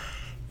himself,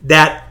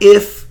 that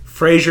if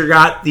Frazier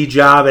got the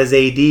job as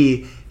AD,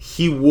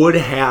 he would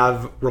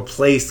have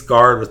replaced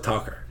Gard with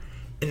Tucker.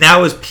 And that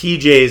was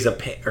PJ.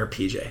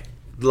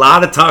 A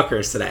lot of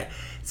Tuckers today.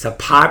 It's a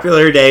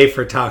popular day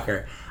for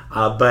Tucker.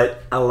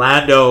 But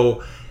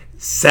Orlando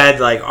said,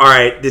 like, all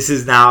right,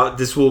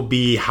 this will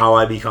be how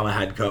I become a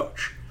head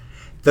coach.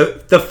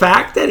 The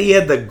fact that he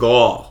had the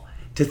gall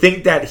to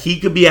think that he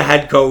could be a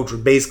head coach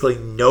with basically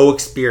no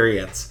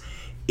experience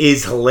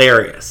is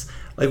hilarious.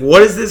 Like, what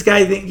does this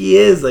guy think he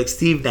is? Like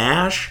Steve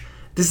Nash?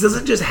 This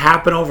doesn't just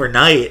happen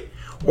overnight.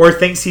 Or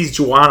thinks he's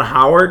Juwan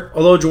Howard,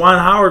 although Juwan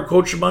Howard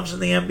coached a bunch in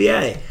the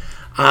NBA.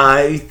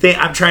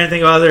 I'm trying to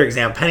think of other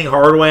examples. Penny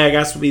Hardaway, I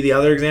guess, would be the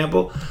other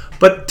example.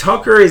 But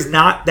Tucker is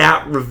not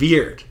that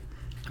revered.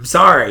 I'm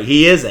sorry,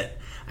 he isn't.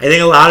 I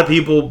think a lot of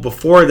people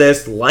before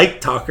this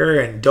liked Tucker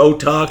and Doe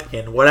Tuck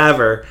and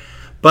whatever,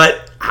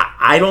 but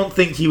I don't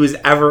think he was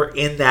ever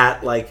in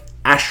that like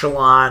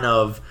echelon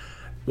of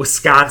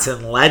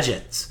Wisconsin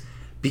legends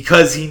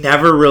because he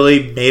never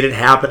really made it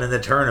happen in the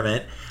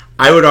tournament.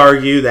 I would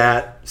argue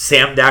that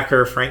Sam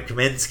Decker, Frank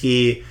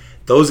Kaminsky,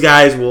 those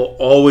guys will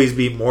always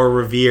be more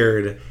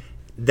revered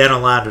than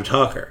Orlando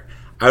Tucker.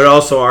 I would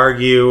also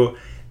argue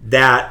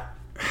that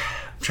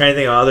trying to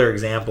think of other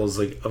examples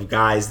of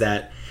guys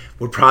that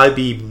would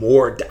probably be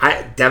more.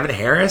 Devin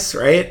Harris,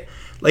 right?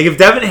 Like if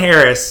Devin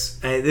Harris,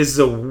 this is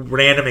a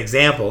random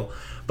example,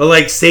 but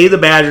like say the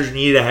Badgers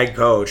needed a head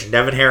coach and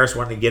Devin Harris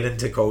wanted to get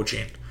into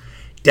coaching.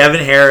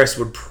 Devin Harris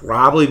would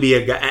probably be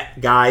a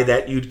guy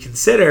that you'd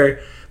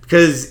consider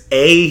because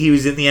he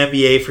was in the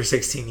NBA for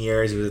 16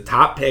 years. He was a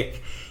top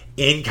pick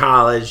in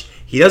college.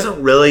 He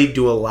doesn't really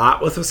do a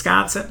lot with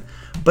Wisconsin,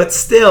 but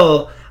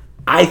still,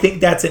 I think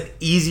that's an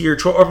easier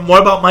choice. Or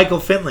what about Michael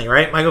Finley,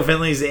 right? Michael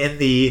Finley's in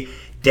the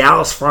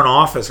Dallas front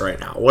office right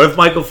now. What if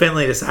Michael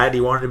Finley decided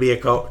he wanted to be a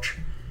coach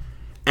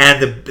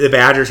and the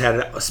Badgers had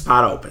a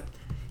spot open?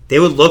 They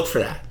would look for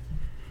that.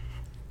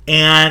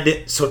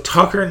 And so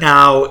Tucker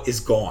now is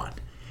gone.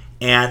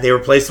 And they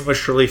replaced him with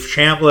Sharif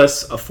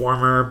Chambliss, a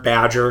former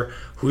Badger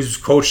who's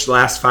coached the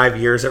last 5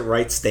 years at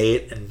Wright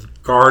State. And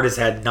Gard has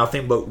had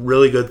nothing but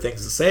really good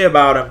things to say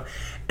about him.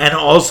 And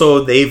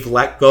also, they've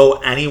let go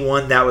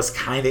anyone that was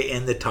kind of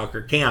in the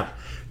Tucker camp.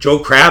 Joe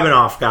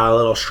Krabbenhoff got a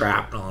little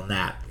shrapnel on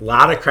that. A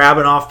lot of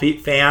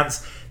Krabbenhoff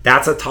fans.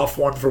 That's a tough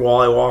one for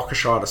Wally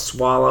Waukesha to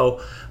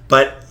swallow.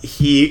 But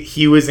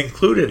he was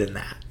included in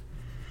that.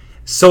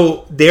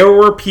 So there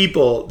were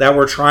people that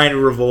were trying to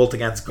revolt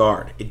against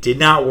Gard. It did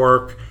not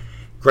work.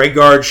 Greg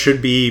Gard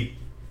should be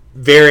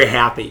very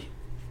happy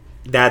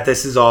that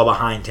this is all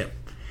behind him.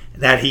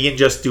 That he can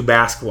just do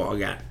basketball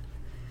again.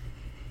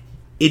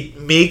 It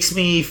makes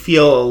me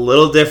feel a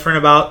little different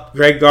about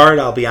Greg Gard,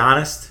 I'll be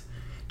honest.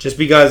 Just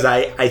because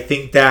I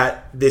think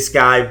that this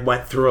guy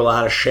went through a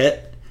lot of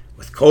shit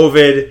with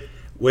COVID,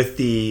 with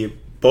the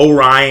Bo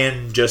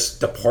Ryan just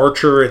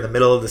departure in the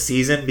middle of the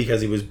season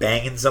because he was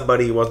banging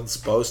somebody he wasn't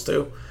supposed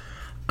to.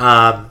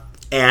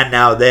 And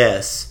now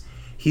this.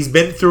 He's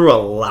been through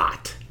a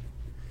lot.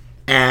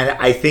 And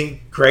I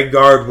think Greg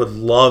Gard would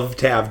love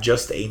to have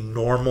just a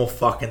normal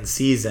fucking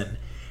season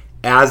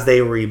as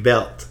they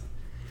rebuilt.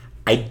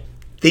 I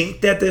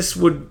think that this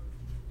would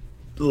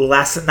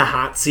lessen the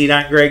hot seat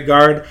on Greg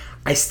Gard.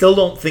 I still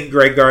don't think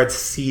Greg Gard's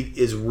seat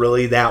is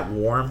really that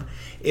warm.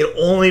 It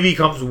only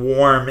becomes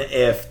warm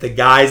if the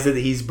guys that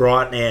he's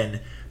brought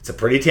in, it's a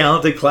pretty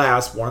talented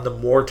class, one of the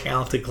more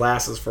talented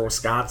classes for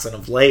Wisconsin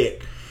of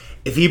late,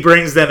 if he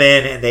brings them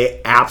in and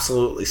they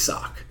absolutely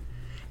suck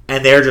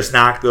and they're just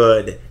not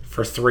good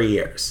for 3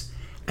 years.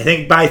 I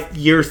think by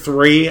year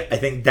 3, I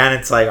think then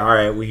it's like, all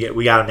right,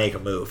 we got to make a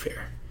move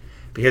here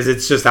because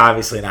it's just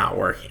obviously not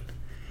working.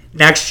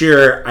 Next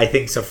year, I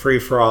think it's a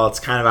free-for-all. It's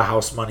kind of a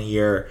house money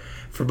year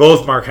for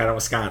both Marquette and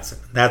Wisconsin.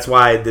 That's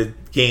why the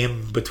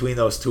game between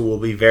those two will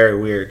be very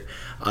weird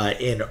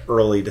in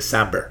early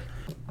December.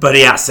 But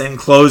yes, in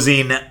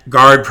closing,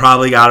 Gard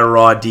probably got a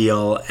raw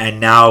deal, and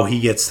now he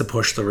gets to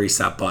push the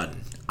reset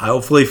button.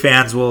 Hopefully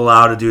fans will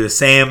allow to do the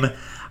same.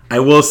 I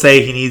will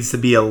say he needs to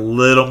be a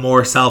little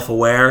more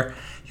self-aware.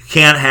 You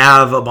can't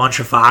have a bunch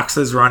of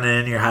foxes running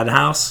in your head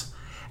house,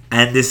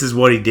 and this is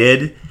what he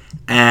did.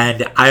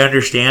 And I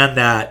understand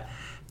that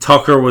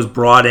Tucker was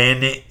brought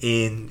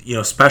in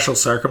special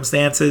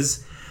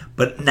circumstances,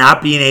 but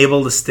not being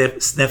able to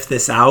sniff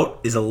this out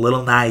is a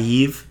little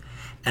naive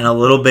and a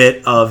little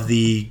bit of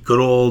the good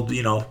old,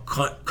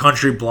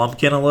 country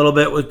blumpkin a little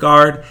bit with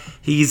Gard.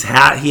 He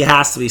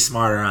has to be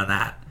smarter on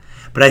that.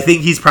 But I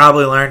think he's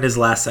probably learned his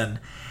lesson.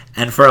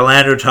 And for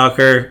Orlando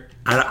Tucker,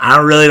 I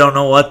really don't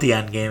know what the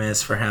end game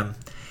is for him.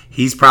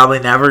 He's probably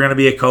never going to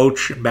be a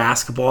coach in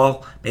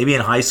basketball. Maybe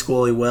in high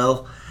school he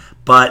will.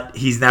 But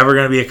he's never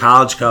going to be a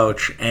college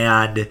coach,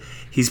 and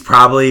he's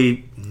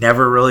probably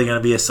never really going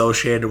to be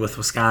associated with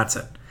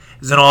Wisconsin.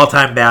 It's an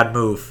all-time bad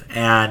move,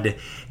 and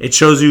it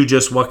shows you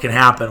just what can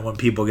happen when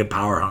people get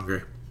power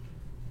hungry.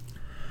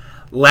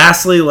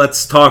 Lastly,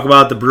 let's talk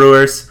about the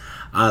Brewers.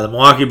 The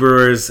Milwaukee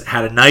Brewers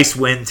had a nice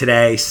win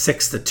today,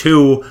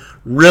 6-2.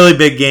 Really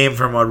big game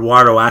from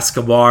Eduardo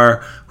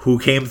Escobar, who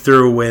came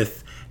through with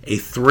a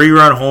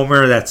 3-run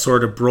homer that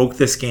sort of broke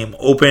this game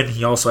open.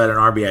 He also had an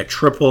RBI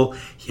triple.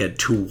 He had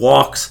 2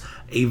 walks.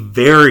 A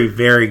very,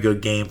 very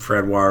good game for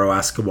Eduardo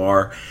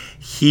Escobar.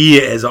 He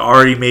has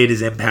already made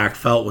his impact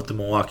felt with the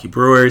Milwaukee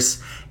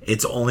Brewers.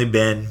 It's only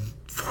been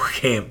 4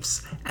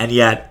 games. And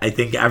yet, I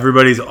think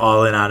everybody's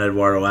all in on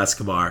Eduardo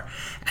Escobar.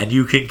 And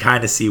you can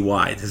kind of see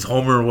why. His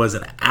homer was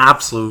an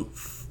absolute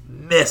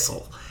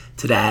missile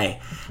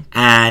today.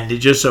 And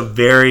just a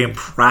very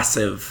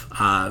impressive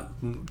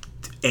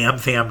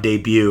AmFam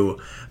debut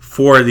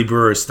for the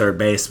Brewers' third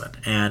baseman.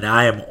 And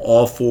I am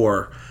all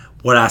for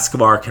what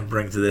Escobar can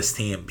bring to this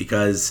team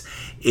because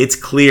it's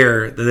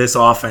clear that this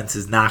offense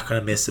is not going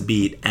to miss a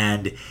beat.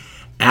 And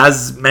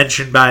as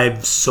mentioned by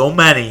so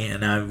many,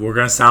 and we're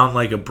going to sound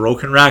like a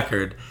broken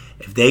record,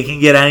 if they can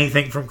get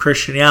anything from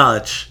Christian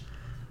Yelich,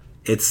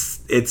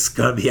 it's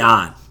going to be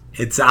on.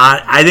 It's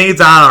on. I think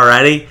it's on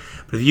already.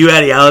 But if you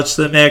add Yelich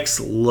to the mix,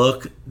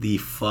 look the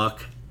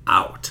fuck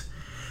out.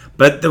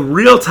 But the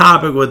real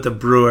topic with the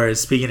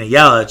Brewers, speaking of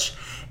Yelich,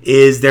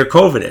 is their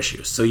COVID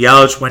issues. So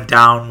Yelich went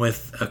down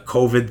with a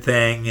COVID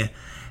thing, I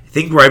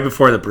think right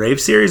before the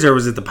Braves series, or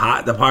was it the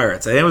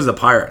Pirates? I think it was the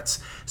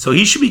Pirates. So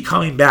he should be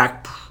coming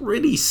back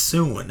pretty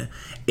soon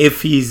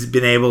if he's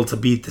been able to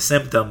beat the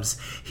symptoms,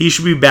 he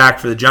should be back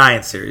for the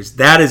Giants series.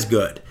 That is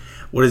good.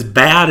 What is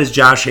bad is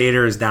Josh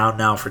Hader is down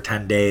now for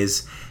 10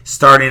 days,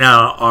 starting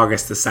on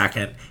August the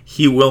 2nd.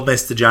 He will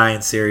miss the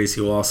Giants series.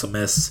 He will also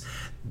miss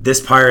this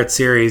Pirates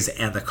series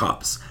and the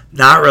Cubs.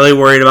 Not really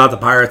worried about the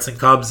Pirates and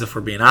Cubs, if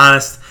we're being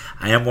honest.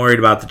 I am worried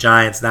about the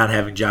Giants not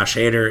having Josh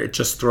Hader. It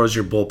just throws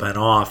your bullpen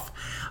off.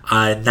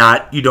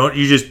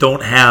 You just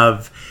don't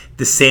have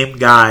the same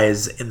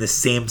guys in the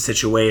same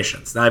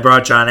situations. Now I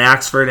brought John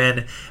Axford in.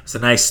 It was a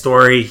nice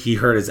story. He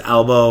hurt his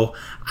elbow.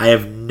 I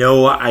have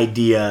no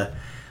idea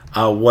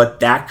what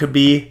that could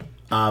be,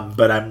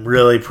 but I'm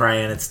really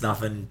praying it's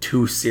nothing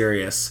too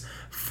serious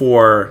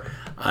for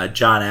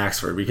John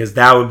Axford, because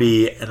that would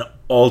be an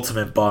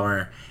ultimate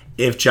bummer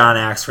if John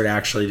Axford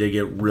actually did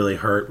get really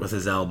hurt with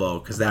his elbow,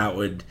 because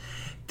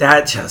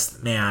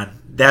that's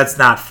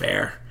not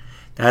fair.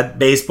 That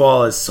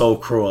baseball is so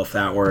cruel if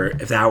that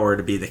were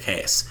to be the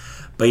case.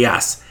 But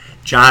yes,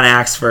 John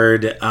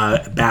Axford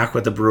back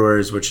with the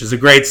Brewers, which is a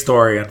great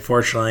story.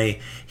 Unfortunately,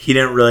 he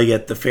didn't really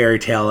get the fairy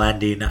tale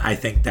ending I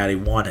think that he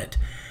wanted.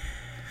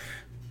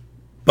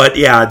 But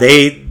yeah,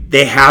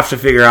 they have to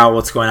figure out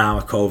what's going on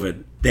with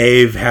COVID.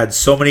 They've had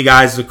so many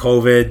guys with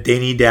COVID. They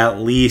need to at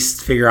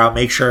least figure out,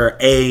 make sure,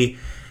 A,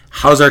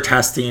 how's our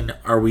testing?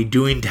 Are we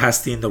doing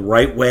testing the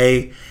right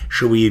way?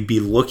 Should we be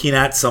looking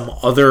at some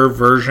other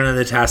version of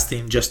the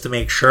testing just to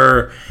make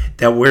sure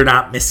that we're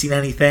not missing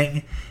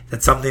anything,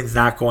 that something's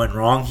not going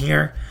wrong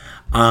here?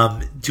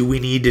 Do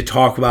we need to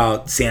talk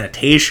about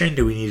sanitation?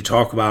 Do we need to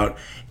talk about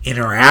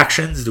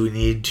interactions? Do we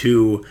need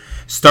to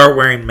start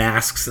wearing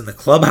masks in the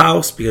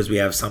clubhouse because we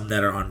have some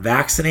that are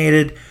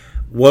unvaccinated?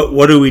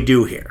 What do we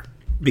do here?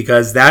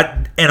 Because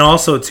that, and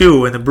also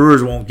too, and the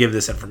Brewers won't give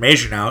this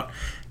information out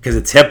because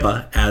it's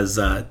HIPAA, as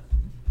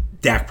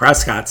Dak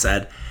Prescott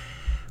said,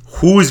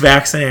 who's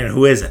vaccinated and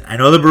who isn't. I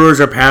know the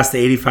Brewers are past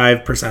the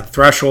 85%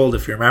 threshold.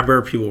 If you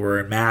remember, people were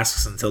in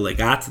masks until they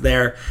got to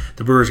there.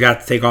 The Brewers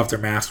got to take off their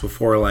masks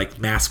before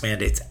mask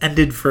mandates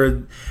ended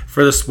for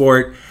the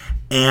sport,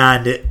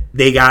 and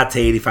they got to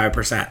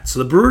 85%. So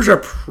the Brewers are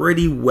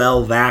pretty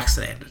well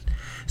vaccinated.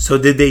 So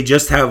did they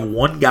just have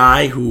one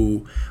guy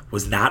who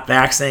was not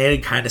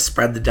vaccinated kind of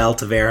spread the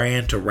Delta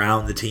variant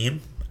around the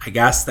team? I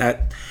guess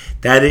that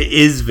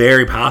is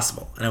very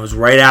possible. And it was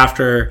right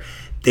after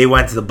they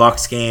went to the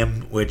Bucs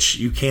game, which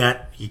you kind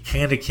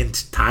of can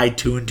tie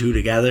two and two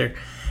together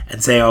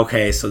and say,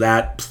 okay, so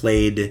that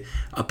played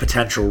a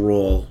potential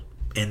role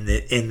in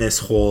this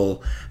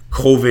whole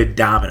COVID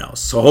dominoes.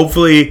 So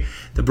hopefully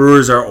the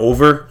Brewers are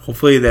over.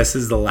 Hopefully this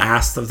is the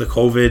last of the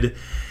COVID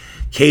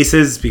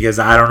cases, because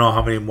I don't know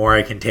how many more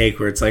I can take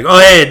where it's like, oh,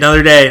 hey,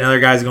 another day,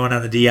 another guy's going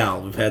on the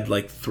DL. We've had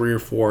 3 or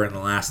 4 in the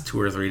last 2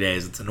 or 3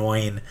 days. It's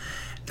annoying.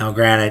 Now,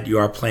 granted, you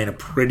are playing a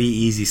pretty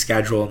easy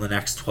schedule in the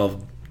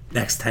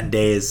next 10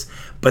 days,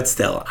 but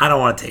still, I don't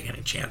want to take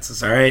any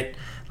chances, all right?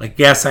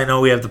 Yes, I know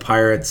we have the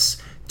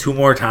Pirates 2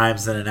 more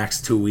times in the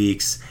next 2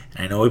 weeks,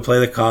 and I know we play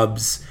the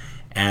Cubs,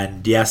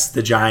 and yes,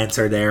 the Giants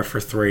are there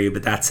for 3,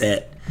 but that's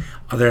it.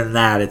 Other than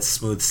that, it's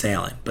smooth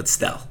sailing, but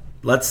still.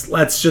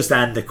 Let's just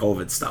end the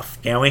COVID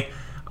stuff, can we?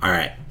 All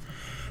right.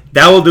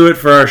 That will do it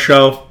for our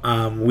show.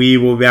 We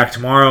will be back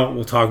tomorrow.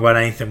 We'll talk about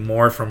anything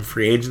more from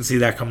free agency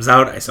that comes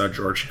out. I saw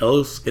George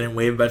Hill's getting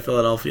waived by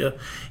Philadelphia.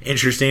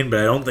 Interesting, but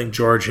I don't think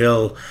George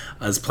Hill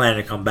is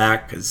planning to come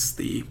back because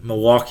the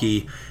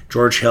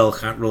Milwaukee-George Hill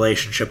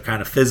relationship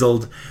kind of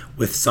fizzled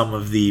with some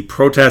of the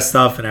protest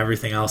stuff and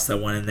everything else that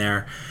went in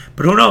there.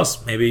 But who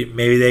knows? Maybe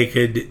they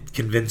could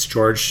convince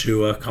George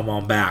to come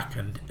on back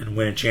and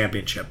win a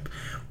championship.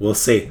 We'll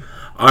see.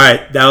 All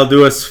right, that'll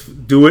do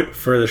it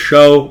for the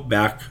show.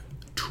 Back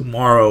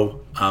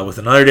tomorrow with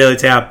another Daily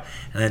Tap,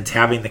 and then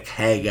tapping the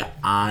keg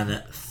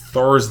on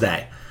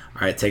Thursday.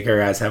 All right, take care,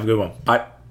 guys. Have a good one. Bye.